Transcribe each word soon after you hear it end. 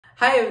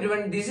Hi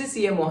everyone, this is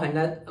CA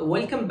Mohannad.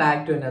 Welcome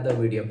back to another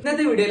video. In this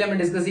video, we will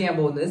discuss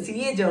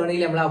CA journey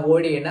we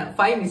avoid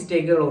 5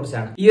 mistakes. This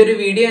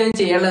video is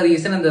the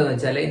reason that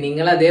you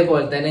guys this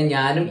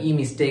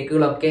mistake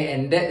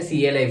in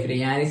CA life.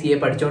 I CA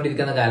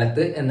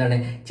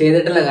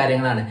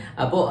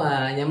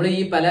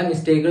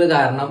mistake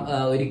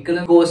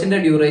course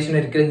duration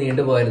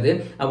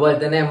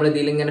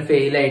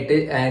fail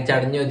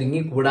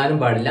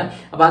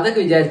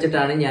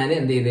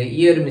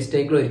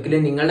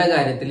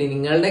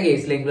നിങ്ങളുടെ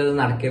കേസിലേക്ക് അത്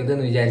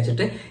നടക്കരുതെന്ന്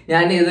വിചാരിച്ചിട്ട്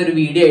ഞാൻ ഇതൊരു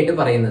video ആയിട്ട്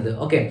പറയുന്നത്.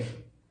 Okay,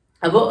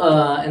 അപ്പോൾ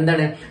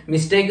എന്താണ്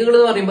മിസ്റ്റേക്കുകൾ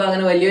എന്ന് പറയുമ്പോൾ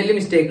അങ്ങനെ വലിയ വലിയ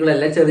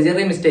മിസ്റ്റേക്കുകളല്ല, ചെറിയ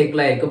ചെറിയ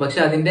മിസ്റ്റേക്കുകളായിരിക്കും. പക്ഷെ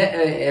അതിന്റെ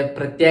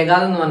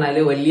പ്രത്യേകത എന്ന് പറഞ്ഞാൽ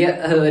വലിയ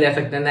ഒരു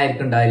എഫക്ട് തന്നെ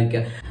ആയിരിക്കും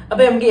ഉണ്ടായിരിക്കുക.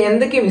 അപ്പൊ നമുക്ക്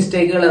എന്തൊക്കെ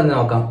മിസ്റ്റേക്കുകൾ എന്ന്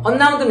നോക്കാം.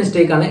 ഒന്നാമത്തെ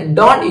മിസ്റ്റേക്ക് ആണ്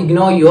don't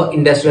ignore your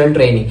industrial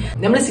training.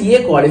 നമ്മൾ CA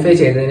ക്വാളിഫൈ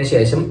ചെയ്തതിനു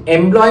ശേഷം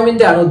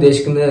എംപ്ലോയ്മെന്റ് ആണ്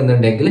ഉദ്ദേശിക്കുന്നത്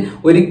എന്നുണ്ടെങ്കിൽ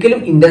ഒരിക്കലും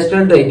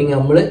ഇൻഡസ്ട്രിയൽ ട്രെയിനിങ്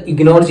നമ്മൾ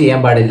ഇഗ്നോർ ചെയ്യാൻ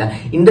പാടില്ല.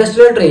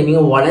 ഇൻഡസ്ട്രിയൽ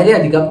ട്രെയിനിങ്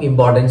വളരെയധികം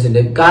ഇമ്പോർട്ടൻസ്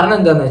ഉണ്ട്. കാരണം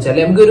എന്താണെന്ന് വെച്ചാൽ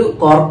നമുക്കൊരു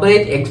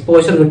കോർപ്പറേറ്റ്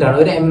എക്സ്പോഷർ കിട്ടാണ്,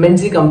 ഒരു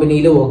MNC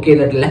കമ്പനിയിൽ വർക്ക്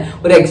ചെയ്തിട്ടുള്ള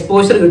ഒരു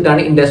എക്സ്പോഷർ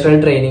കിട്ടാണ് ഇൻഡസ്ട്രിയൽ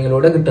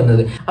ട്രെയിനിങ്ങിലൂടെ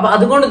കിട്ടുന്നത്. അപ്പൊ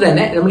അതുകൊണ്ട്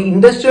തന്നെ നമ്മൾ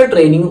ഇൻഡസ്ട്രിയൽ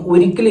ട്രെയിനിങ്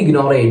ഒരിക്കലും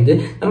ഇഗ്നോർ ചെയ്ത്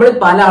നമ്മൾ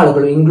പല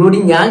ആളുകളും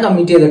ഇൻക്ലൂഡിങ് ഞാൻ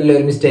കമ്മിറ്റ് ചെയ്തിട്ടുള്ള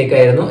ഒരു മിസ്റ്റേക്ക്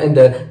ആയിരുന്നു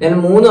ഞാൻ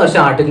 3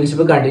 വർഷം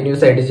ആർട്ടിക്കിൾഷിപ്പ്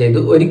കണ്ടിന്യൂസ് ആയിട്ട്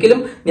ചെയ്തു. ഒരിക്കലും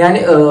ഞാൻ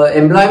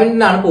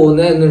എംപ്ലോയ്മെന്റിനാണ്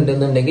പോകുന്നത്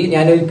എന്നുണ്ടെന്നുണ്ടെങ്കിൽ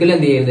ഞാൻ ഒരിക്കലും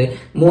എന്ത് ചെയ്യരുത്,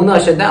 3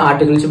 വർഷത്തെ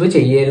ആർട്ടിക്കിൾഷിപ്പ്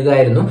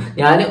ചെയ്യരുതായിരുന്നു.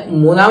 ഞാൻ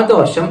 3ാമത്തെ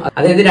വർഷം,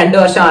 അതായത് 2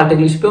 വർഷം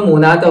ആർട്ടിക്കിൾഷിപ്പ്,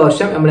 3ാമത്തെ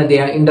വർഷം നമ്മൾ എന്ത്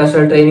ചെയ്യാം,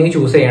 ഇൻഡസ്ട്രിയൽ ട്രെയിനിങ്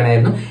ചൂസ്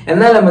ചെയ്യണമായിരുന്നു.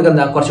 എന്നാൽ നമുക്ക്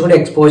എന്താ കുറച്ചും കൂടി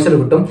എക്സ്പോഷർ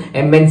കിട്ടും,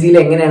 MNCയിൽ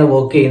എങ്ങനെയാണ്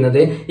വർക്ക്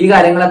ചെയ്യുന്നത്, ഈ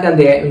കാര്യങ്ങളൊക്കെ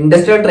എന്ത് ചെയ്യാം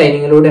ഇൻഡസ്ട്രിയൽ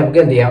ട്രെയിനിങ്ങിലൂടെ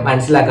നമുക്ക് എന്ത് ചെയ്യാം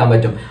മനസ്സിലാക്കാൻ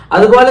പറ്റും.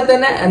 അതുപോലെ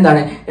തന്നെ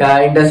എന്താണ്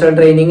ഇൻഡസ്ട്രിയൽ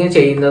ട്രെയിനിങ്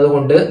ചെയ്യുന്നത്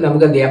കൊണ്ട്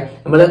നമുക്ക് എന്ത് ചെയ്യാം,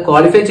 നമ്മൾ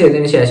ക്വാളിഫൈ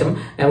ചെയ്തതിനു ശേഷം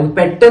നമുക്ക്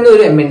പെട്ടെന്ന്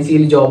ഒരു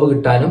MNCയിൽ ജോബ്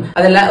കിട്ടാനും,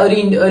 അതല്ല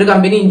ഒരു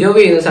കമ്പനി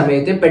ഇന്റർവ്യൂ ചെയ്യുന്ന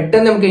സമയത്ത്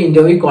പെട്ടെന്ന് നമുക്ക്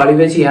ഇന്റർവ്യൂ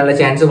ക്വാളിഫൈ ചെയ്യാനുള്ള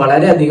ചാൻസ്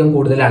വളരെയധികം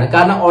കൂടുതലാണ്.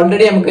 കാരണം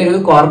ഓൾറെഡി നമുക്ക് ഒരു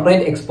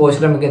കോർപ്പറേറ്റ്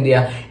എക്സ്പോഷർ നമുക്ക് എന്ത്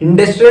ചെയ്യാം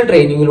ഇൻഡസ്ട്രിയൽ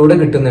ട്രെയിനിങ്ങിലൂടെ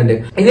കിട്ടുന്നുണ്ട്.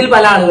 ഇതിൽ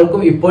പല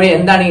ആളുകൾക്കും ഇപ്പോഴും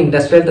എന്താണ്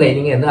ഇൻഡസ്ട്രിയൽ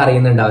ട്രെയിനിങ് എന്ന്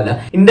അറിയുന്നുണ്ടാവില്ല.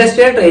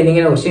 ഇൻഡസ്ട്രിയൽ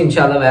ട്രെയിനിങ്ങിനെ കുറിച്ച്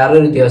ഇൻഷാല്ല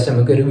വേറൊരു ദിവസം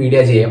നമുക്ക് ഒരു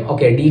വീഡിയോ ചെയ്യാം.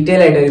 ഓക്കെ,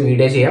 ഡീറ്റെയിൽ ആയിട്ട് ഒരു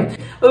വീഡിയോ ചെയ്യാം.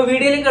 അപ്പോൾ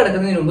വീഡിയോയിലേക്ക്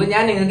കിടക്കുന്നതിന് മുമ്പ്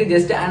ഞാൻ നിങ്ങൾക്ക്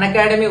ജസ്റ്റ്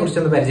അൺഅക്കാഡമിയെ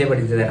കുറിച്ചൊന്ന്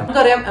പരിചയപ്പെടുത്തി തരാം.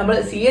 നമുക്കറിയാം നമ്മൾ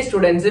CA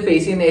സ്റ്റുഡൻസ്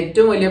ഫേസ് ചെയ്യുന്ന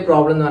ഏറ്റവും വലിയ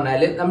പ്രോബ്ലം എന്ന്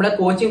പറഞ്ഞാൽ നമ്മുടെ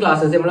കോച്ചിങ്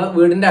ക്ലാസ്സസ് നമ്മുടെ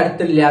വീടിന്റെ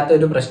അടുത്തില്ലാത്ത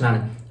ഒരു പ്രശ്നമാണ്.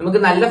 നമുക്ക്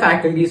നല്ല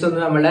ഫാക്കൽറ്റീസ്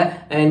ഒന്നും നമ്മുടെ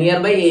നിയർ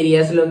ബൈ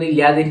ഏരിയാസിലൊന്നും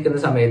ഇല്ലാതിരിക്കുന്ന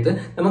സമയത്ത്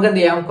നമുക്ക് എന്ത്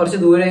ചെയ്യാം, കുറച്ച്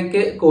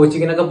ദൂരേക്ക്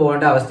കോച്ചിങ്ങിനൊക്കെ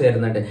പോകേണ്ട അവസ്ഥ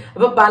വരുന്നുണ്ട്.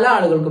 അപ്പൊ പല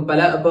ആളുകൾക്കും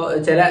ഇപ്പൊ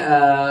ചില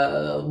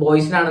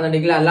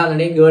ബോയ്സിനാണെന്നുണ്ടെങ്കിൽ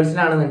അല്ലാന്നുണ്ടെങ്കിൽ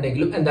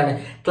ഗേൾസിനാണെന്നുണ്ടെങ്കിലും എന്താണ്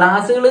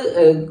ക്ലാസ്സുകൾ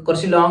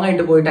കുറച്ച് ലോങ്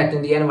ആയിട്ട് പോയിട്ട്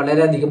അറ്റൻഡ് ചെയ്യാൻ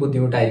വളരെയധികം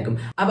ബുദ്ധിമുട്ടായിരിക്കും.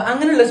 അപ്പൊ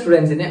അങ്ങനെയുള്ള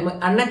സ്റ്റുഡൻസിന്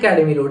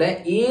അൺഅക്കാഡമിയിലൂടെ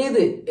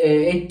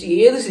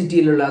ഏത്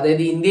സിറ്റിയിലുള്ള,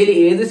 അതായത് ഇന്ത്യയിൽ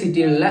ഏത്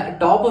സിറ്റിയിലുള്ള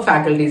ടോപ്പ്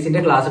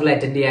ഫാക്കൽറ്റീസിന്റെ ക്ലാസ്സുകൾ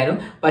അറ്റൻഡ് ചെയ്യാനും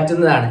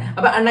പറ്റുന്നതാണ്.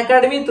 അപ്പൊ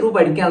അൺഅക്കാഡമി ത്രൂ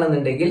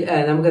പഠിക്കുകയാണെന്നുണ്ടെങ്കിൽ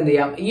നമുക്ക് എന്ത്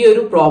ചെയ്യാം, ഈ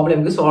ഒരു പ്രോബ്ലം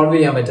സോൾവ്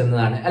ചെയ്യാൻ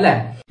പറ്റുന്നതാണ് അല്ലെ.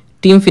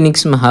 Team Phoenix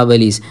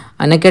Mahabalis.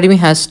 Unacademy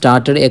has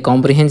started a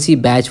comprehensive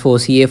batch for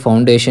CA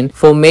Foundation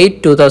for May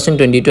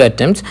 2022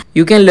 attempts.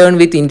 You can learn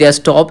with India's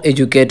top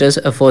educators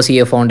for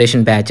CA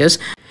Foundation batches.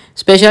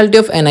 Specialty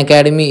of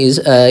Unacademy is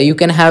you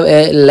can have a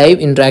live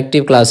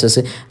interactive classes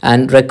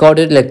and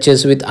recorded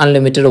lectures with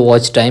unlimited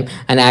watch time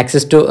and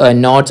access to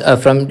notes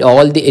from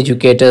all the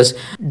educators,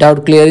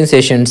 doubt clearing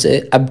sessions,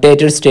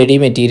 updated study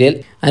material,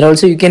 and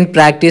also you can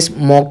practice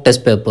mock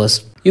test papers.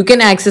 You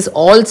can access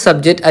all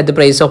subject at the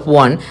price of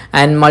one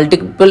and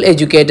multiple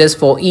educators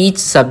for each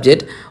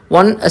subject.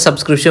 One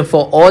subscription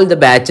for all the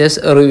batches,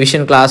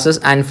 revision classes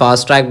and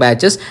fast track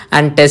batches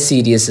and test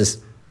series.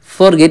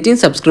 For getting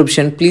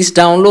subscription, please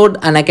download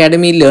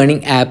Unacademy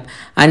learning app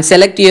and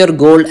select your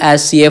goal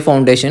as CA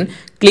Foundation.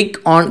 Click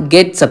on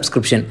get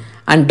subscription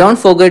and don't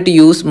forget to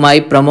use my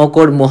promo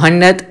code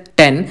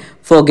Mohannad10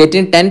 for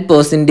getting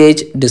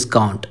 10%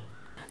 discount.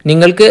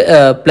 നിങ്ങൾക്ക്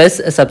plus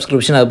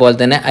subscription അതുപോലെ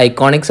തന്നെ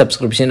iconic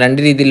subscription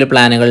 2 രീതിയിലുള്ള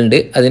പ്ലാനുകളുണ്ട്.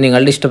 അത്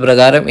നിങ്ങളുടെ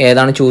ഇഷ്ടപ്രകാരം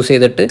ഏതാണ് choose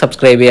ചെയ്തിട്ട്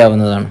subscribe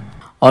ചെയ്യാവുന്നതാണ്.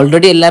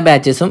 ഓൾറെഡി എല്ലാ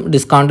ബാച്ചസും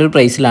ഡിസ്കൗണ്ടഡ്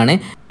പ്രൈസിലാണ്.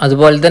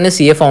 അതുപോലെ തന്നെ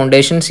CA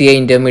ഫൗണ്ടേഷൻ CA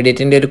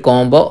ഇൻ്റർമീഡിയറ്റിൻ്റെ ഒരു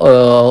കോംബോ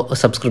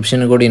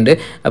സബ്സ്ക്രിപ്ഷൻ കൂടി ഉണ്ട്.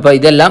 അപ്പോൾ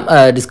ഇതെല്ലാം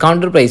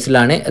ഡിസ്കൗണ്ടഡ്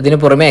പ്രൈസിലാണ്. അതിന്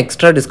പുറമെ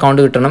എക്സ്ട്രാ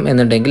ഡിസ്കൗണ്ട് കിട്ടണം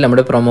എന്നുണ്ടെങ്കിൽ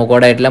നമ്മുടെ പ്രൊമോ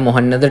കോഡായിട്ടുള്ള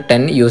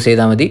Mohannad10 യൂസ്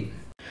ചെയ്താൽ മതി.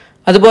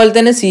 അതുപോലെ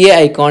തന്നെ CA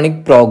iconic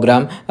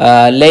programme,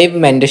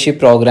 live mentorship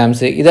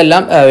programmes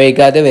ഇതെല്ലാം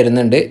വൈകാതെ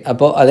വരുന്നുണ്ട്.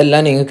 അപ്പോൾ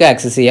അതെല്ലാം നിങ്ങൾക്ക്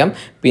ആക്സസ് ചെയ്യാം.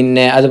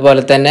 പിന്നെ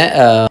അതുപോലെ തന്നെ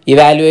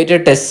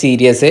ഇവാലുവേറ്റഡ് ടെസ്റ്റ്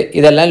സീരീസ്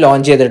ഇതെല്ലാം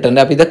ലോഞ്ച്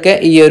ചെയ്തിട്ടുണ്ട്. അപ്പോൾ ഇതൊക്കെ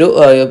ഈ ഒരു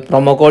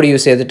പ്രൊമോ കോഡ്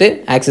യൂസ് ചെയ്തിട്ട്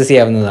ആക്സസ്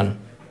ചെയ്യാവുന്നതാണ്.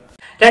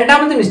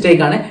 രണ്ടാമത്തെ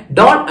മിസ്റ്റേക്ക് ആണ്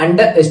don't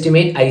under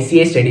estimate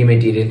ICA study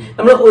material.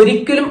 നമ്മൾ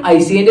ഒരിക്കലും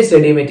ICAന്റെ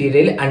സ്റ്റഡി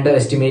മെറ്റീരിയൽ അണ്ടർ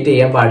എസ്റ്റിമേറ്റ്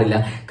ചെയ്യാൻ പാടില്ല.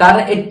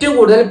 കാരണം ഏറ്റവും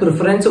കൂടുതൽ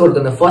പ്രിഫറൻസ്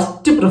കൊടുക്കുന്നത്,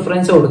 ഫസ്റ്റ്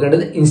പ്രിഫറൻസ്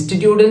കൊടുക്കേണ്ടത്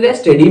ഇൻസ്റ്റിറ്റ്യൂട്ടിന്റെ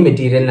സ്റ്റഡി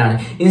മെറ്റീരിയലിനാണ്.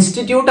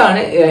 ഇൻസ്റ്റിറ്റ്യൂട്ട്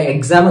ആണ്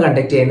എക്സാം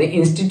കണ്ടക്ട് ചെയ്യുന്നത്,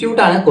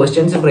 ഇൻസ്റ്റിറ്റ്യൂട്ട് ആണ്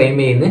ക്വസ്റ്റ്യൻസ് ഫ്രെയിം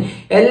ചെയ്യുന്നത്,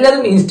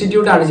 എല്ലാതും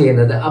ഇൻസ്റ്റിറ്റ്യൂട്ട് ആണ്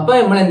ചെയ്യുന്നത്. അപ്പൊ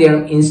നമ്മൾ എന്ത്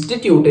ചെയ്യണം,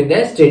 ഇൻസ്റ്റിറ്റ്യൂട്ടിന്റെ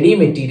സ്റ്റഡി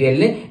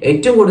മെറ്റീരിയലിന്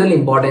ഏറ്റവും കൂടുതൽ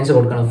ഇമ്പോർട്ടൻസ്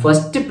കൊടുക്കണം.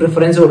 ഫസ്റ്റ്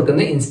പ്രിഫറൻസ്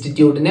കൊടുക്കുന്നത്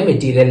ഇൻസ്റ്റിറ്റ്യൂട്ടിന്റെ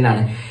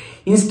മെറ്റീരിയലിനാണ്.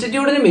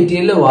 ഇൻസ്റ്റിറ്റ്യൂട്ടിന്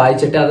മെറ്റീരിയൽ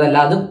വായിച്ചിട്ട് അതല്ല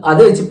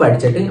അത് വെച്ച്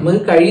പഠിച്ചിട്ട് നമുക്ക്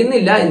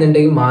കഴിയുന്നില്ല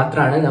എന്നുണ്ടെങ്കിൽ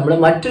മാത്രമാണ് നമ്മൾ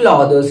മറ്റുള്ള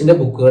ഓതേഴ്സിന്റെ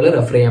ബുക്കുകൾ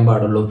റെഫർ ചെയ്യാൻ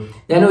പാടുള്ളൂ.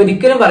 ഞാൻ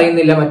ഒരിക്കലും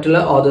പറയുന്നില്ല മറ്റുള്ള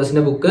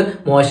ഓതേഴ്സിന്റെ ബുക്ക്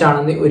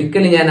മോശമാണെന്ന്,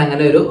 ഒരിക്കലും ഞാൻ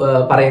അങ്ങനെ ഒരു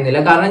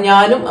പറയുന്നില്ല. കാരണം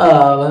ഞാനും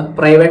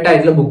പ്രൈവറ്റ്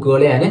ആയിട്ടുള്ള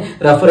ബുക്കുകൾ ഞാൻ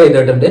റെഫർ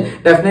ചെയ്തിട്ടുണ്ട്.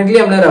 ഡെഫിനറ്റ്ലി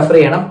നമ്മൾ റെഫർ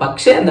ചെയ്യണം.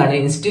 പക്ഷെ എന്താണ്,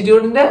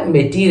 ഇൻസ്റ്റിറ്റ്യൂട്ടിന്റെ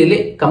മെറ്റീരിയൽ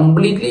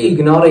കംപ്ലീറ്റ്ലി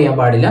ഇഗ്നോർ ചെയ്യാൻ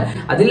പാടില്ല.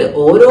 അതിൽ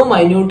ഓരോ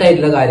മൈന്യൂട്ട്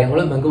ആയിട്ടുള്ള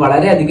കാര്യങ്ങളും നമുക്ക്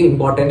വളരെയധികം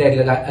ഇമ്പോർട്ടന്റ്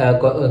ആയിട്ടുള്ള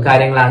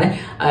കാര്യങ്ങളാണ്.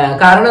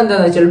 കാരണം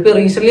എന്താണെന്ന് വെച്ചാൽ ഇപ്പൊ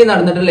റീസെന്റ്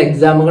നടന്നിട്ടുള്ള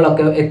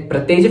എക്സാമുകളൊക്കെ,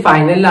 പ്രത്യേകിച്ച്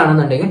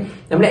ഫൈനലിലാണെന്നുണ്ടെങ്കിൽ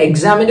നമ്മുടെ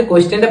എക്സാമിന്റെ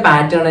ക്വസ്റ്റ്യന്റെ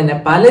പാറ്റേൺ തന്നെ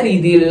പല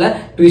രീതിയിലുള്ള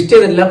ട്വിസ്റ്റ്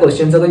ചെയ്തിട്ടുള്ള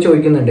ക്വസ്റ്റ്യൻസ് ഒക്കെ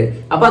ചോദിക്കുന്നുണ്ട്.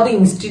 അപ്പൊ അത്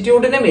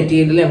ഇൻസ്റ്റിറ്റ്യൂട്ടിന്റെ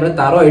മെറ്റീരിയൽ നമ്മൾ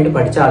തറവായിട്ട്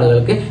പഠിച്ച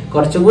ആളുകൾക്ക്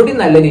കുറച്ചും കൂടി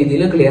നല്ല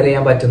രീതിയിൽ ക്ലിയർ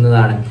ചെയ്യാൻ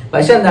പറ്റുന്നതാണ്.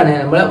 പക്ഷെ എന്താണ്,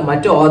 നമ്മൾ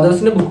മറ്റു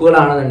ഓതേഴ്സിന്റെ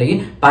ബുക്കുകളാണെന്നുണ്ടെങ്കിൽ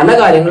പല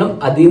കാര്യങ്ങളും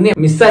അതിൽ നിന്ന്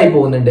മിസ്സായി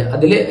പോകുന്നുണ്ട്.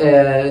 അതിൽ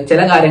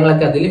ചില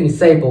കാര്യങ്ങളൊക്കെ അതിൽ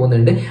മിസ്സായി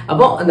പോകുന്നുണ്ട്.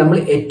 അപ്പോൾ നമ്മൾ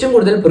ഏറ്റവും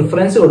കൂടുതൽ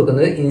പ്രിഫറൻസ്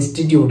കൊടുക്കുന്നത്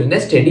ഇൻസ്റ്റിറ്റ്യൂട്ടിന്റെ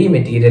സ്റ്റഡി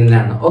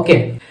മെറ്റീരിയലിനാണ്. ഓക്കെ,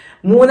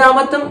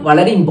 മൂന്നാമത്തും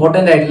വളരെ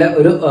ഇമ്പോർട്ടന്റ് ആയിട്ടുള്ള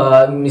ഒരു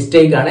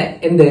മിസ്റ്റേക്ക് ആണ്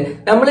എന്ത്,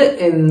 നമ്മൾ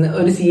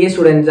ഒരു CA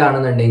സ്റ്റുഡൻസ്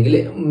ആണെന്നുണ്ടെങ്കിൽ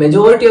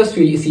മെജോറിറ്റി ഓഫ്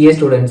CA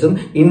സ്റ്റുഡൻസും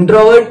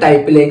ഇൻട്രോവേർട്ട്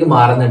ടൈപ്പിലേക്ക്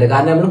മാറുന്നുണ്ട്.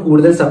 കാരണം നമ്മൾ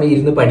കൂടുതൽ സമയം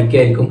ഇരുന്ന്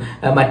പഠിക്കായിരിക്കും,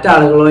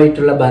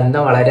 മറ്റാളുകളുമായിട്ടുള്ള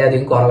ബന്ധം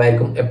വളരെയധികം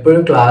കുറവായിരിക്കും.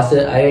 എപ്പോഴും ക്ലാസ്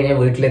അത് കഴിഞ്ഞാൽ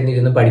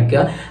വീട്ടിലിരുന്ന്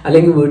പഠിക്കുക,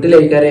 അല്ലെങ്കിൽ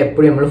വീട്ടിലേക്കാരെ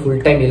എപ്പോഴും നമ്മൾ ഫുൾ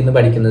ടൈം ഇരുന്ന്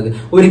പഠിക്കുന്നത്.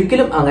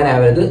 ഒരിക്കലും അങ്ങനെ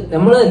ആവരുത്.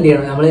 നമ്മൾ എന്ത്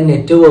ചെയ്യണം, നമ്മൾ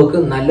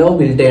നെറ്റ്വർക്ക് നല്ലോണം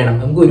ബിൽഡ് ചെയ്യണം.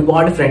 നമുക്ക്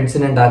ഒരുപാട്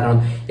ഫ്രണ്ട്സിനെ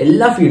ഉണ്ടാക്കണം.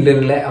 എല്ലാ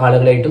ഫീൽഡിലുള്ള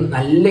ആളുകളായിട്ടും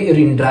നല്ല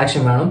ഒരു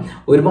ഇന്ററാക്ഷൻ വേണം.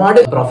 ഒരുപാട്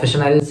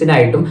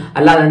പ്രൊഫഷണൽസിനായിട്ടും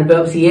അല്ലാതെ ഇപ്പൊ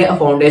CA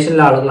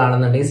ഫൗണ്ടേഷനിലെ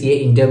ആളുകളാണെന്നുണ്ടെങ്കിൽ CA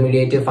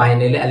ഇന്റർമീഡിയറ്റ്,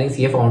 ഫൈനൽ, അല്ലെങ്കിൽ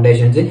CA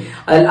ഫൗണ്ടേഷൻസ്,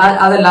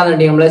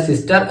 അതല്ലാന്നുണ്ടെങ്കിൽ നമ്മളെ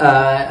sister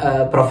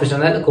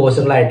professional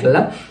കോഴ്സുകളായിട്ടുള്ള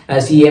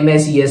CMA,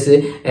 CS,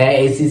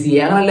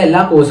 ACCA അങ്ങനെയുള്ള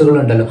എല്ലാ കോഴ്സുകളും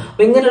ഉണ്ടല്ലോ.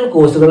 അപ്പൊ ഇങ്ങനെയുള്ള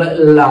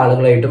കോഴ്സുകളുള്ള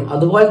ആളുകളായിട്ടും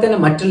അതുപോലെ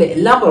തന്നെ മറ്റുള്ള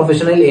എല്ലാ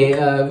പ്രൊഫഷണൽ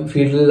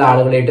ഫീൽഡിലുള്ള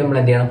ആളുകളായിട്ടും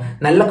നമ്മൾ എന്ത് ചെയ്യണം,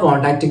 നല്ല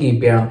കോൺടാക്ട്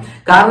കീപ്പ് ചെയ്യണം.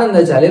 കാരണം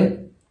എന്താ വെച്ചാൽ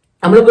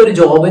നമ്മളിപ്പോ ഒരു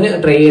ജോബിന്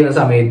ട്രൈ ചെയ്യുന്ന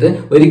സമയത്ത്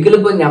ഒരിക്കലും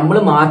ഇപ്പൊ നമ്മൾ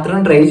മാത്രം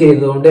ട്രൈ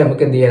ചെയ്തതുകൊണ്ട്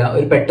നമുക്ക് എന്ത് ചെയ്യാം,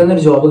 ഒരു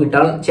പെട്ടെന്നൊരു ജോബ്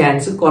കിട്ടാൻ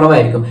ചാൻസ്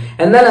കുറവായിരിക്കും.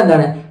 എന്നാൽ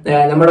എന്താണ്,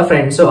 നമ്മുടെ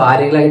ഫ്രണ്ട്സോ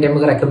ആരെങ്കിലും ആയിട്ട്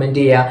നമുക്ക് റെക്കമെൻഡ്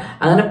ചെയ്യാം.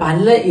 അങ്ങനെ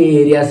പല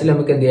ഏരിയാസിൽ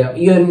നമുക്ക് എന്ത് ചെയ്യാം,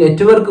 ഈ ഒരു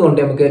നെറ്റ്വർക്ക് കൊണ്ട്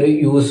നമുക്ക്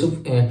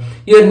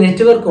ഒരു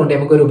നെറ്റ്വർക്ക് കൊണ്ട്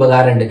നമുക്കൊരു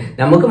ഉപകാരമുണ്ട്.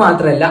 നമുക്ക്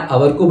മാത്രമല്ല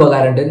അവർക്കും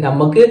ഉപകാരമുണ്ട്.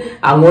 നമുക്ക്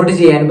അങ്ങോട്ട്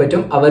ചെയ്യാനും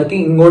പറ്റും, അവർക്ക്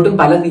ഇങ്ങോട്ടും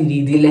പല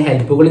രീതിയിലുള്ള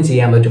ഹെൽപ്പുകളും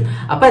ചെയ്യാൻ പറ്റും.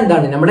 അപ്പൊ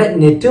എന്താണ്, നമ്മുടെ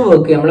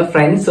നെറ്റ്വർക്ക്, നമ്മുടെ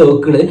ഫ്രണ്ട്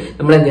സർക്കിള്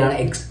നമ്മൾ എന്ത് ചെയ്യണം,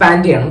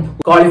 എക്സ്പാൻഡ് ചെയ്യണം.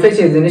 ക്വാളിഫൈ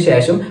ചെയ്തതിന്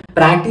ശേഷം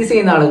പ്രാക്ടീസ്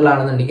ചെയ്യുന്ന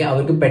ആളുകളാണെന്നുണ്ടെങ്കിൽ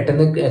അവർക്ക്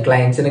പെട്ടെന്ന്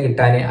ക്ലയൻസിനെ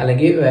കിട്ടാൻ,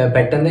 അല്ലെങ്കിൽ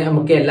പെട്ടെന്ന്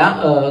നമുക്ക് എല്ലാ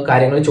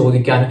കാര്യങ്ങളും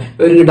ചോദിക്കാനും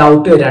ഒരു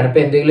ഡൗട്ട് വരാണ്. ഇപ്പൊ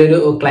എന്തെങ്കിലും ഒരു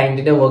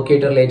ക്ലയന്റിന്റെ വർക്ക്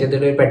ആയിട്ട്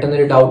റിലേറ്റഡ് പെട്ടെന്ന്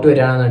ഒരു ഡൗട്ട്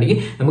വരികയാണെന്നുണ്ടെങ്കിൽ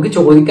നമുക്ക്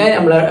ചോദിക്കാൻ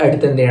നമ്മളെ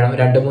അടുത്ത് എന്ത് ചെയ്യണം,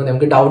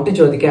 നമുക്ക് ഡൗട്ട്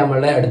ചോദിക്കാൻ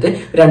നമ്മളുടെ അടുത്ത്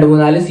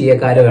 2-3-4 CA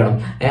വേണം.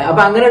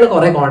 അപ്പൊ അങ്ങനെയുള്ള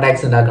കുറെ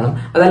കോൺടാക്ട്സ് ഉണ്ടാക്കണം.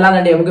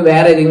 അതല്ലാന്നുണ്ടെങ്കിൽ നമുക്ക്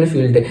വേറെ ഏതെങ്കിലും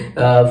ഫീൽഡ്,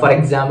 ഫോർ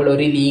എക്സാമ്പിൾ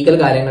ഒരു ലീഗൽ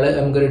കാര്യങ്ങൾ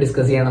നമുക്കൊരു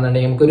ഡിസ്കസ്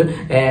ചെയ്യണമെന്നുണ്ടെങ്കിൽ നമുക്കൊരു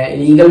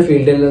ലീഗൽ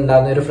ഫീൽഡിൽ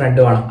ഉണ്ടാകുന്ന ഒരു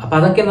ഫ്രണ്ട് വേണം. അപ്പൊ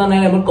അതൊക്കെ എന്ന്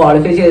പറഞ്ഞാൽ നമ്മൾ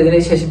ക്വാളിഫൈ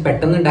ചെയ്തതിനു ശേഷം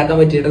പെട്ടെന്ന് ഉണ്ടാക്കാൻ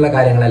പറ്റിയിട്ടുള്ള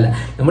കാര്യങ്ങളല്ല.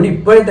 നമ്മൾ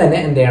ഇപ്പോഴും തന്നെ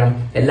എന്ത് ചെയ്യണം,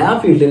 എല്ലാ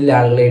ഫീൽഡിലുള്ള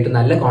ആളുകളായിട്ട്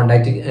നല്ല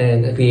കോൺടാക്ട്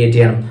ക്രിയേറ്റ്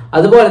ചെയ്യണം.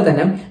 അതുപോലെ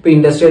തന്നെ ഇപ്പൊ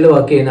ഇൻഡസ്ട്രിയിൽ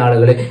വർക്ക് ചെയ്യുന്ന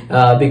ആളുകൾ,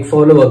 ബിഗ്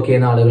ഫോറിൽ വർക്ക്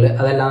ചെയ്യുന്ന ആളുകൾ,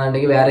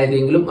 അതല്ലാന്നുണ്ടെങ്കിൽ വേറെ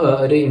ഏതെങ്കിലും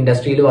ഒരു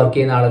ഇൻഡസ്ട്രിയിൽ വർക്ക്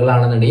ചെയ്യുന്ന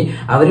ആളുകളാണെന്നുണ്ടെങ്കിൽ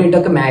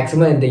അവരായിട്ടൊക്കെ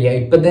മാക്സിമം എന്ത്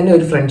ചെയ്യുക, ഇപ്പൊ തന്നെ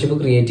ഒരു ഫ്രണ്ട്ഷിപ്പ്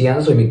ക്രിയേറ്റ്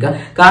ചെയ്യാൻ ശ്രമിക്കുക.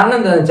 കാരണം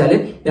എന്താണെന്ന് വെച്ചാൽ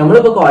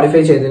നമ്മളിപ്പോ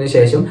ക്വാളിഫൈ ചെയ്തതിനു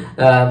ശേഷം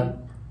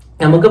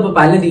നമുക്കിപ്പോ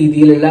പല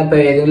രീതിയിലുള്ള ഇപ്പൊ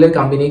ഏതെങ്കിലും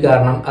കമ്പനി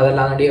കാരണം,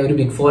 അതല്ലാന്നുണ്ടെങ്കിൽ ഒരു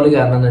ബിഗ് ഫോർ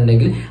കാരണം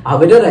എന്നുണ്ടെങ്കിൽ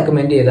അവരെ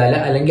റെക്കമെൻഡ് ചെയ്താൽ,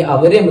 അല്ലെങ്കിൽ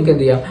അവരെ നമുക്ക്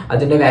എന്ത് ചെയ്യാം,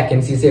 അതിന്റെ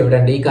വാക്കൻസീസ് എവിടെ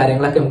ഉണ്ട്, ഈ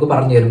കാര്യങ്ങളൊക്കെ നമുക്ക്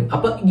പറഞ്ഞു തരും.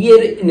 അപ്പൊ ഈ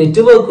ഒരു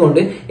നെറ്റ്വർക്ക്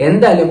കൊണ്ട്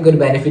എന്തായാലും നമുക്ക് ഒരു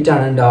ബെനിഫിറ്റ്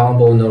ആണ് ഉണ്ടാവാൻ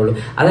പോകുന്നുള്ളൂ.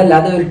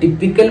 അതല്ലാതെ ഒരു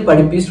ടിപ്പിക്കൽ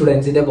പഠിപ്പി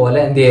സ്റ്റുഡൻസിന്റെ പോലെ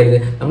എന്ത് ചെയ്യരുത്,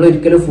 നമ്മൾ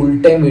ഒരിക്കലും ഫുൾ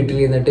ടൈം വീട്ടിൽ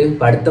ഇരുന്നിട്ട്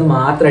പഠിത്തം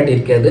മാത്രമായിട്ട്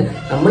ഇരിക്കരുത്.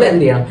 നമ്മൾ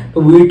എന്ത് ചെയ്യണം,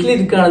 ഇപ്പൊ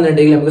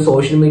വീട്ടിലിരിക്കുകയാണെന്നുണ്ടെങ്കിൽ നമുക്ക്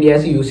സോഷ്യൽ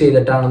മീഡിയാസ് യൂസ്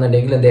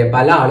ചെയ്തിട്ടാണെന്നുണ്ടെങ്കിൽ എന്ത് ചെയ്യാം,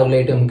 പല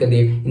ആളുകളായിട്ട് നമുക്ക് എന്ത്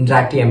ചെയ്യും,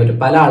 ഇന്ററാക്ട് ചെയ്യാൻ പറ്റും,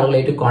 പല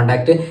ആളുകളായിട്ട്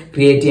കോൺടാക്ട്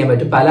ക്രിയേറ്റ് ചെയ്യാൻ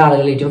പറ്റും, പല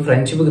ആളുകളായിട്ടും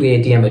ഫ്രണ്ട്ഷിപ്പ്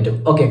ക്രിയേറ്റ് ചെയ്യാൻ പറ്റും.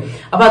 ഓക്കെ,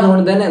 അപ്പൊ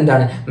അതുകൊണ്ട് തന്നെ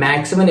എന്താണ്,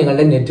 മാക്സിമം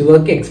നിങ്ങളുടെ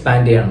നെറ്റ്വർക്ക്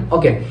എക്സ്പാൻഡ് ചെയ്യണം.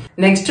 ഓക്കെ,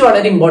 നെക്സ്റ്റ്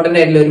വളരെ ഇമ്പോർട്ടന്റ്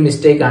ആയിട്ടുള്ള ഒരു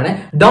മിസ്റ്റേക്ക് ആണ്,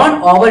 don't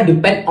over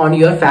depend on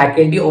your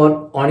faculty or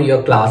on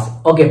your class.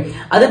 Okay,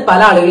 അത് പല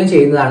ആളുകളും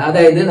ചെയ്യുന്നതാണ്.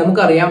 അതായത്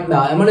നമുക്കറിയാം,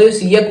 നമ്മുടെ ഒരു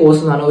CA കോഴ്സ്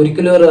എന്ന് പറഞ്ഞാൽ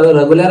ഒരിക്കലും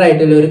റെഗുലർ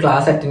ആയിട്ടുള്ള ഒരു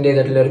ക്ലാസ് അറ്റൻഡ്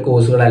ചെയ്തിട്ടുള്ള ഒരു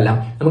കോഴ്സുകളല്ല.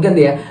 നമുക്ക്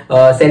എന്ത് ചെയ്യാം,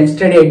 സെൽഫ്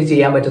സ്റ്റഡി ആയിട്ട്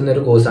ചെയ്യാൻ പറ്റുന്ന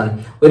ഒരു കോഴ്സാണ്.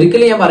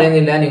 ഒരിക്കലും ഞാൻ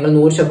പറയുന്നില്ല നിങ്ങൾ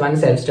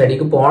 100% സെൽഫ്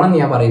സ്റ്റഡിക്ക് പോകണം എന്ന്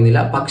ഞാൻ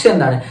പറയുന്നില്ല. പക്ഷെ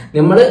എന്താണ്,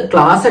 നമ്മൾ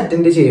ക്ലാസ്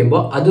അറ്റൻഡ്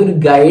ചെയ്യുമ്പോൾ അതൊരു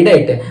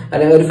ഗൈഡായിട്ട്,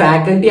 അല്ലെങ്കിൽ ഒരു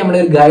ഫാക്കൽറ്റി നമ്മളെ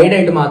ഒരു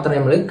ഗൈഡായിട്ട് മാത്രമേ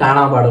നമ്മൾ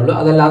കാണാൻ പാടുള്ളൂ.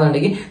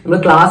 അതല്ലാന്നുണ്ടെങ്കിൽ നമ്മൾ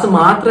ക്ലാസ്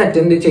മാത്രം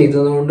അറ്റൻഡ്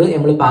ചെയ്തതുകൊണ്ട്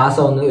നമ്മൾ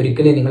പാസ്സാവുന്നത്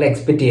ഒരിക്കലും നിങ്ങൾ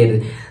എക്സ്പെക്ട്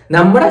ചെയ്യരുത്.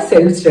 നമ്മുടെ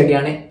സെൽഫ്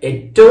സ്റ്റഡിയാണ്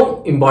ഏറ്റവും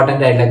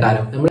ഇമ്പോർട്ടന്റ് ആയിട്ടുള്ള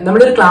കാര്യം.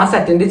 നമ്മളൊരു ക്ലാസ്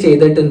അറ്റൻഡ്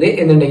ചെയ്തിട്ടുണ്ട്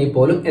എന്നുണ്ടെങ്കിൽ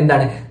പോലും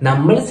എന്താണ്,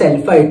 നമ്മൾ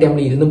സെൽഫായിട്ട്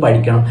നമ്മൾ ഇരുന്ന്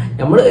പഠിക്കണം.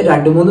 നമ്മൾ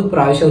 2-3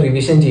 പ്രാവശ്യം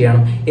റിവിഷൻ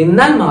ചെയ്യണം.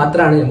 എന്നാൽ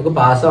മാത്രമാണ് നമുക്ക്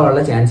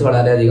പാസ്സാവാനുള്ള ചാൻസ്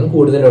വളരെയധികം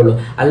കൂടുതലുള്ളൂ.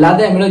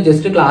 അല്ലാതെ നമ്മൾ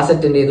ജസ്റ്റ് ക്ലാസ്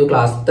അറ്റൻഡ് ചെയ്തു,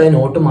 ക്ലാസ്സിലെ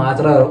നോട്ട്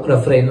മാത്രം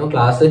റെഫർ ചെയ്യുന്നു,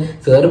 ക്ലാസ്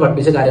സാറ്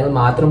പഠിപ്പിച്ച കാര്യങ്ങൾ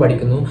മാത്രം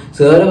പഠിക്കുന്നു,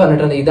 സാറ്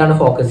പറഞ്ഞിട്ടുണ്ട് ഇതാണ്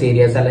ഫോക്കസ്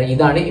ഏരിയാസ്, അല്ല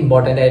ഇതാണ്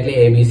ഇമ്പോർട്ടന്റ് ആയിട്ടുള്ള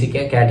ABC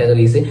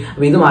കാറ്റഗറീസ്,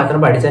 അപ്പൊ ഇത്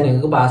മാത്രം പഠിച്ചാൽ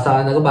നിങ്ങൾക്ക്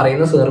പാസ്സാവാന്നൊക്കെ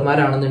പറയുന്ന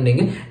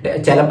സാറുമാരാണെന്നുണ്ടെങ്കിൽ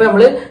ചിലപ്പോൾ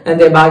നമ്മൾ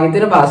എന്താ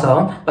ഭാഗ്യത്തിന്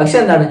പാസ്സാവാം. പക്ഷെ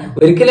എന്താണ്,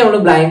 ഒരിക്കലും നമ്മൾ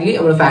ബ്ലൈൻഡ്ലി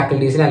നമ്മൾ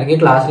ഫാക്കൽറ്റീസിനെ അല്ലെങ്കിൽ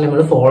ക്ലാസ്സിൽ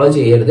നമ്മൾ ഫോളോ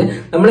ചെയ്യരുത്.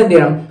 നമ്മൾ എന്ത്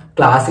ചെയ്യണം,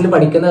 ക്ലാസ്സിൽ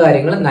പഠിക്കുന്ന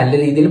കാര്യങ്ങൾ നല്ല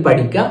രീതിയിൽ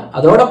പഠിക്കുക,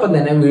 അതോടൊപ്പം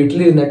തന്നെ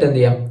വീട്ടിലിരുന്നിട്ട് എന്ത്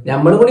ചെയ്യാം,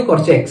 നമ്മളും കൂടി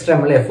കുറച്ച് എക്സ്ട്രാ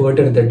നമ്മൾ എഫേർട്ട്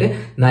എടുത്തിട്ട്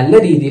നല്ല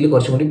രീതിയിൽ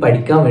കുറച്ചും കൂടി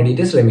പഠിക്കാൻ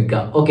വേണ്ടിയിട്ട്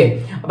ശ്രമിക്കാം. ഓക്കെ,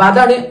 അപ്പൊ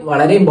അതാണ്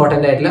വളരെ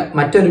ഇമ്പോർട്ടന്റ് ആയിട്ടുള്ള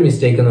മറ്റൊരു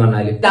മിസ്റ്റേക്ക് എന്ന്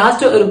പറഞ്ഞാൽ.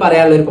 ലാസ്റ്റ് ഒരു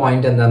പറയാനുള്ള ഒരു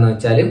പോയിന്റ് എന്താന്ന്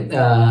വെച്ചാൽ,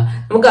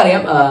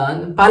 നമുക്കറിയാം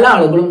പല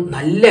ആളുകളും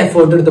നല്ല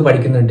എഫേർട്ട് എടുത്ത്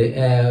പഠിക്കുന്നുണ്ട്,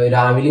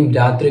 രാവിലെയും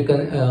രാത്രിയൊക്കെ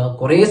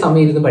കുറെ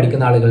സമയം ഇരുന്ന്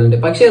പഠിക്കുന്ന ആളുകളുണ്ട്.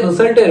 പക്ഷെ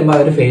റിസൾട്ട് വരുമ്പോൾ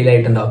അവർ ഫെയിൽ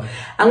ആയിട്ടുണ്ടാവും.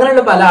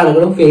 അങ്ങനെയുള്ള പല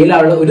ആളുകളും ഫെയിൽ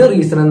ആവുള്ള ഒരു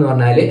റീസൺ എന്ന്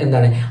പറഞ്ഞാൽ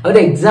എന്താണ്, അവർ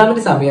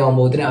എക്സാമിന്റെ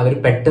സമയമാകുമ്പോഴത്തേന് അവർ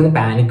പെട്ടെന്ന്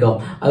പാനിക് ആവും,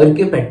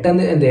 അവർക്ക്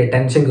പെട്ടെന്ന്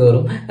ടെൻഷൻ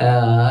കയറും,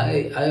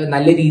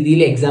 നല്ല രീതിയിൽ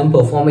എക്സാം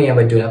പെർഫോം ചെയ്യാൻ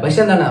പറ്റൂല. പക്ഷെ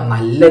എന്താണ്,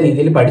 നല്ല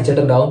രീതിയിൽ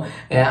പഠിച്ചിട്ടുണ്ടാവും,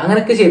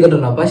 അങ്ങനെയൊക്കെ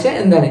ചെയ്തിട്ടുണ്ടാവും. പക്ഷെ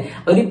എന്താണ്,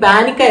 അവർ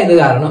പാനിക് ആയത്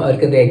കാരണം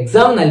അവർക്ക്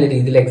എക്സാം നല്ല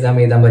രീതിയിൽ എക്സാം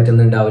എഴുതാൻ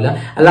പറ്റുന്നുണ്ടാവില്ല.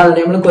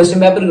 അല്ലാതെ നമ്മൾ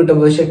ക്വസ്റ്റ്യൻ പേപ്പർ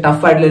കിട്ടുമ്പോൾ പക്ഷെ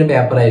ടഫ് ആയിട്ടുള്ള ഒരു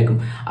പേപ്പർ ആയിരിക്കും.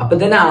 അപ്പൊ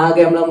തന്നെ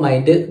ആകെ നമ്മളെ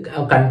മൈൻഡ്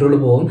കൺട്രോൾ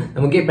പോകും,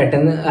 നമുക്ക്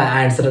പെട്ടെന്ന്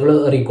ആൻസറുകൾ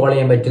റീകോൾ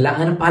ചെയ്യാൻ പറ്റില്ല.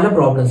 അങ്ങനെ പല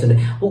പ്രോബ്ലംസ് ഉണ്ട്.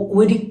 അപ്പോൾ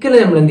ഒരിക്കലും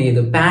നമ്മൾ എന്ത്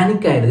ചെയ്തു,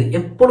 പാനിക് ആയത്,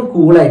 എപ്പോഴും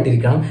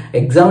കൂളായിട്ടിരിക്കണം.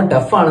 എക്സാം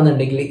ടഫ്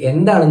ആണെന്നുണ്ടെങ്കിൽ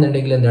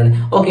എന്താണെന്നുണ്ടെങ്കിൽ എന്താണ്,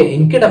 ഓക്കെ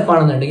എനിക്ക് ടഫ്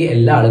ആണെന്നുണ്ടെങ്കിൽ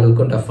എല്ലാ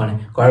ആളുകൾക്കും ടഫാണ്,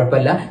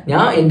 കുഴപ്പമില്ല,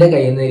 ഞാൻ എന്റെ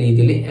കഴിയുന്ന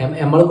രീതിയിൽ,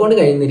 നമ്മളെ കൊണ്ട്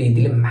കഴിയുന്ന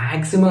രീതിയിൽ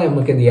മാക്സിമം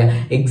നമുക്ക് എന്ത് ചെയ്യാം,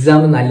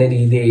 എക്സാം നല്ല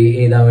രീതിയിൽ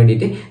എഴുതാൻ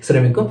വേണ്ടിയിട്ട്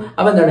ശ്രമിക്കും.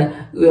 അപ്പൊ എന്താണ്,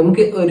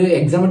 നമുക്ക് ഒരു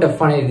എക്സാം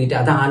ടഫാണ് എഴുതിയിട്ട്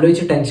അത്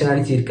ആലോചിച്ച് ടെൻഷൻ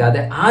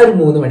അടിച്ചിരിക്കാതെ ആ ഒരു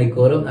 3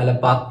 മണിക്കൂറും നല്ല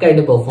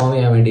പക്കായിട്ട് പെർഫോം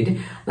ചെയ്യാൻ വേണ്ടിയിട്ട്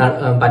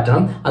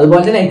പറ്റണം.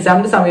 അതുപോലെ തന്നെ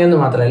എക്സാമിന്റെ സമയം എന്ന്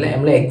മാത്രമല്ല,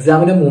 നമ്മൾ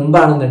എക്സാമിന്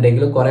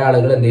മുമ്പാണെന്നുണ്ടെങ്കിൽ കുറെ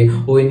ആളുകൾ എന്ത്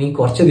ചെയ്യും, ഇനി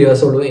കുറച്ച്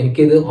ദിവസമുള്ളൂ,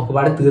 എനിക്കിത്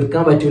ഒരുപാട്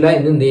തീർക്കാൻ പറ്റൂല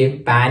എന്ന് എന്ത് ചെയ്യും,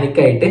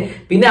 പാനിക്കായിട്ട്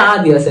പിന്നെ ആ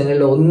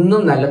ദിവസങ്ങളിൽ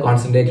ഒന്നും നല്ല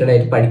കോൺസെൻട്രേറ്റഡ്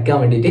ആയിട്ട് പഠിക്കാൻ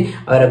വേണ്ടിയിട്ട്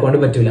അവരെ കൊണ്ട്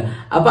പറ്റൂല.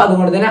 അപ്പൊ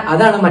അതുകൊണ്ട് തന്നെ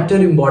അതാണ്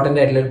മറ്റൊരു ഇമ്പോർട്ടന്റ്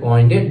ആയിട്ടുള്ള ഒരു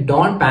point,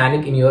 don't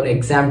panic in your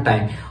exam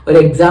time. ഒരു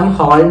എക്സാം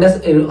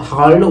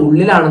ഹാളിന്റെ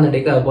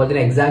ഉള്ളിലാണെന്നുണ്ടെങ്കിൽ, അതുപോലെ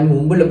തന്നെ എക്സാമിന്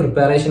മുമ്പുള്ള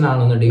പ്രിപ്പറേഷൻ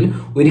ആണെന്നുണ്ടെങ്കിൽ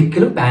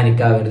ഒരിക്കലും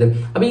പാനിക് ആവരുത്.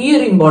 അപ്പൊ ഈ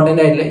ഒരു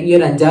ഇമ്പോർട്ടന്റ് ആയിട്ടുള്ള ഈ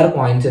ഒരു 5-6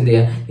 പോയിന്റ്സ് എന്ത്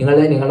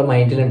ചെയ്യുക, നിങ്ങളുടെ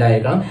മൈൻഡിൽ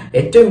ഉണ്ടായിരിക്കണം.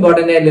 ഏറ്റവും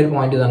ഇമ്പോർട്ടന്റ് ആയിട്ടുള്ള ഒരു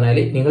പോയിന്റ് എന്ന് പറഞ്ഞാൽ,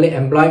 നിങ്ങൾ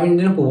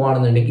എംപ്ലോയ്മെന്റിന്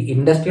പോവുകയാണെന്നുണ്ടെങ്കിൽ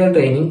ഇൻഡസ്ട്രിയൽ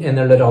ട്രെയിനിങ്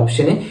എന്നുള്ള ഒരു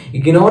ഓപ്ഷന്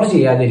ഇഗ്നോർ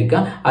ചെയ്യാതിരിക്കുക,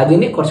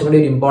 അതിന് കുറച്ചും കൂടി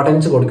ഒരു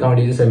ഇമ്പോർട്ടൻസ് കൊടുക്കാൻ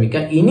വേണ്ടി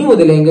ശ്രമിക്കുക. ഇനി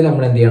മുതലെങ്കിൽ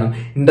നമ്മൾ എന്ത് ചെയ്യണം,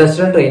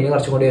 ഇൻഡസ്ട്രിയൽ ട്രെയിനിങ്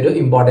കുറച്ചും കൂടി ഒരു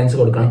ഇമ്പോർട്ടൻസ്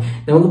കൊടുക്കണം.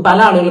 നമുക്ക് പല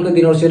ആളുകൾക്ക്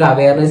ഇതിനെക്കുറിച്ച് ഒരു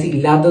അവയർനെസ്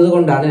ഇല്ലാത്തത്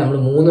കൊണ്ടാണ് നമ്മൾ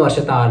 3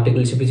 വർഷത്തെ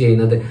ആർട്ടിക്കിൾഷിപ്പ്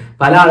ചെയ്യുന്നത്.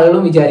 പല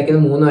ആളുകളും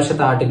വിചാരിക്കുന്നത് 3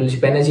 വർഷത്തെ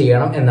ആർട്ടിക്കിൾഷിപ്പ് തന്നെ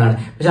ചെയ്യണം എന്നാണ്.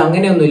 പക്ഷെ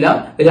അങ്ങനെയൊന്നുമില്ല,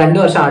 2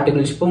 വർഷം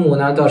ആർട്ടിക്കിൾഷിപ്പും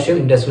 3ാമത്തെ വർഷം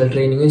ഇൻഡസ്ട്രിയൽ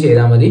ട്രെയിനിങ്ങും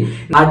ചെയ്താൽ മതി.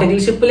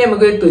 ആർട്ടിക്കിൾഷിപ്പിൽ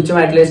നമുക്ക്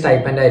തുച്ഛമായിട്ടുള്ള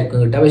സ്റ്റൈപ്പൻഡ് ആയിരിക്കും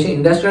കിട്ടുക, പക്ഷെ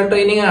ഇൻഡസ്ട്രിയൽ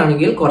ട്രെയിനിങ്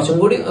ആണെങ്കിൽ കുറച്ചും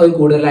കൂടി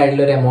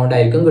കൂടുതലായിട്ടുള്ള ഒരു എമൗണ്ട്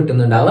ആയിരിക്കും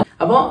കിട്ടുന്നുണ്ടാവുക.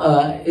 അപ്പോൾ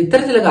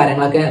ഇത്തരത്തിലുള്ള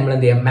കാര്യങ്ങളൊക്കെ നമ്മൾ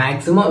എന്ത് ചെയ്യാം,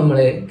 മാക്സിമം നമ്മൾ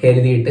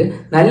കരുതിയിട്ട്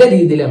നല്ല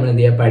രീതിയിൽ നമ്മൾ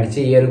എന്ത് ചെയ്യുക, പഠിച്ച്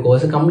ഈ ഒരു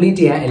കോഴ്സ്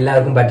കംപ്ലീറ്റ് ചെയ്യാൻ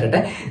എല്ലാവർക്കും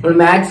പറ്റട്ടെ. നമ്മൾ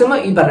മാക്സിമം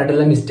ഈ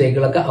പറഞ്ഞിട്ടുള്ള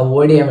മിസ്റ്റേക്കുകളൊക്കെ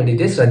അവോയ്ഡ് ചെയ്യാൻ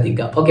വേണ്ടിയിട്ട്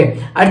ശ്രദ്ധിക്കാം. ഓക്കെ,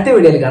 അടുത്ത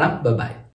വീഡിയോയിൽ കാണാം. ബൈ.